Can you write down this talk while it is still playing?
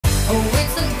Oh,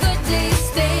 it's a good day,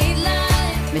 State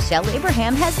Line. Michelle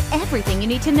Abraham has everything you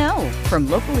need to know, from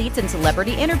local eats and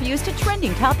celebrity interviews to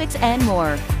trending topics and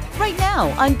more. Right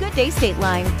now on Good Day State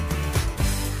Line.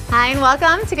 Hi and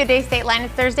welcome to Good Day State Line.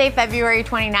 It's Thursday, February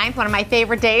 29th, one of my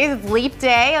favorite days. It's Leap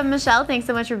Day. I'm Michelle. Thanks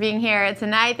so much for being here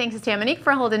tonight. Thanks to Tamanique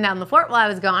for holding down the fort while I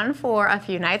was gone for a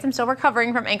few nights. I'm still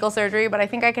recovering from ankle surgery, but I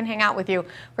think I can hang out with you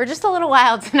for just a little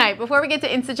while tonight. Before we get to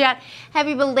InstaChat,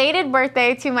 happy belated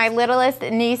birthday to my littlest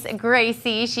niece,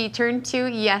 Gracie. She turned 2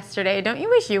 yesterday. Don't you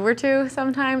wish you were 2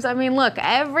 sometimes? I mean, look,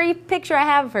 every picture I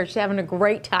have of her, she's having a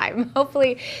great time.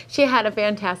 Hopefully she had a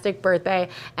fantastic birthday,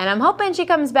 and I'm hoping she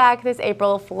comes back this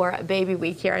April for Baby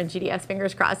Week here on GDS.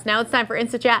 Fingers crossed. Now it's time for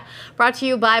InstaChat, brought to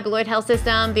you by Beloit Health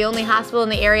System, the only hospital in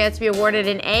the area to be awarded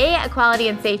an A quality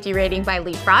and safety rating by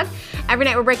Leapfrog. Every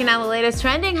night we're breaking down the latest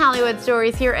trending Hollywood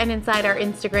stories here and inside our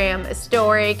Instagram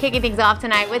story. Kicking things off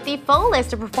tonight with the full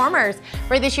list of performers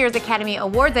for this year's Academy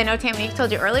Awards. I know Tamanique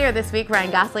told you earlier this week Ryan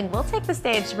Gosling will take the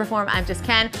stage to perform I'm Just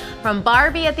Ken from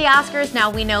Barbie at the Oscars. Now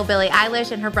we know Billie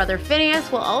Eilish and her brother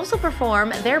Phineas will also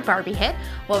perform their Barbie hit,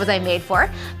 What Was I Made For?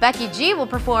 Becky G will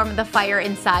perform The Fire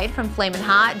Inside from Flamin'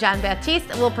 Hot. John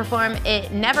Baptiste will perform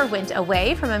It Never Went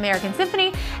Away from American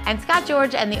Symphony. And Scott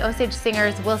George and the Osage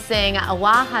Singers will sing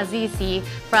Awa Hazisi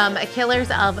from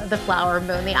Killers of the Flower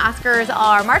Moon. The Oscars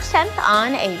are March 10th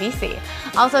on ABC.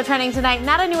 Also trending tonight,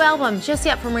 not a new album just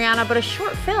yet from Rihanna, but a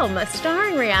short film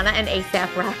starring Rihanna and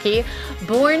A$AP Rocky.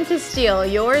 Born to Steal,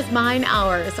 Yours, Mine,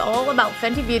 Ours. All about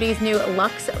Fenty Beauty's new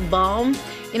Luxe Balm.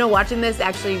 You know, watching this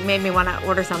actually made me want to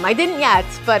order some. I didn't yet,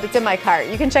 but it's in my cart.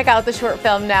 You can check out the short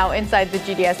film now inside the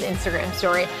GDS Instagram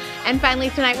story. And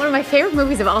finally tonight, one of my favorite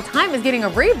movies of all time is getting a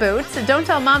reboot. So Don't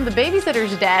Tell Mom the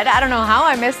Babysitter's Dead. I don't know how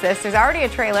I missed this. There's already a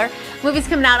trailer. Movie's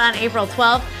coming out on April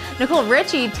 12th. Nicole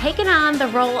Richie taking on the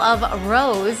role of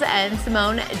Rose, and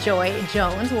Simone Joy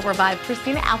Jones will revive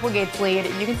Christina Applegate's lead.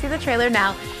 You can see the trailer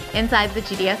now inside the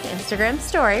GDS Instagram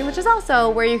story, which is also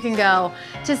where you can go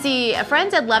to see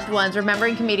friends and loved ones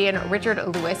remembering comedian Richard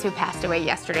Lewis, who passed away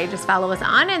yesterday. Just follow us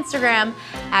on Instagram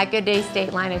at Good Day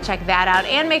State Line and check that out.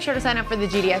 And make sure to sign up for the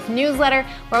GDS newsletter.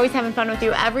 We're always having fun with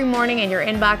you every morning in your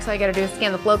inbox. All you gotta do is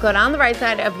scan the flow code on the right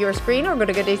side of your screen or go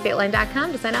to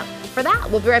gooddaystateline.com to sign up for that.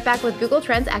 We'll be right back with Google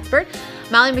Trends expert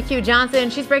Molly McHugh Johnson.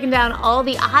 She's breaking down all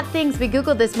the odd things we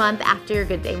Googled this month after your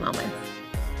Good Day moments.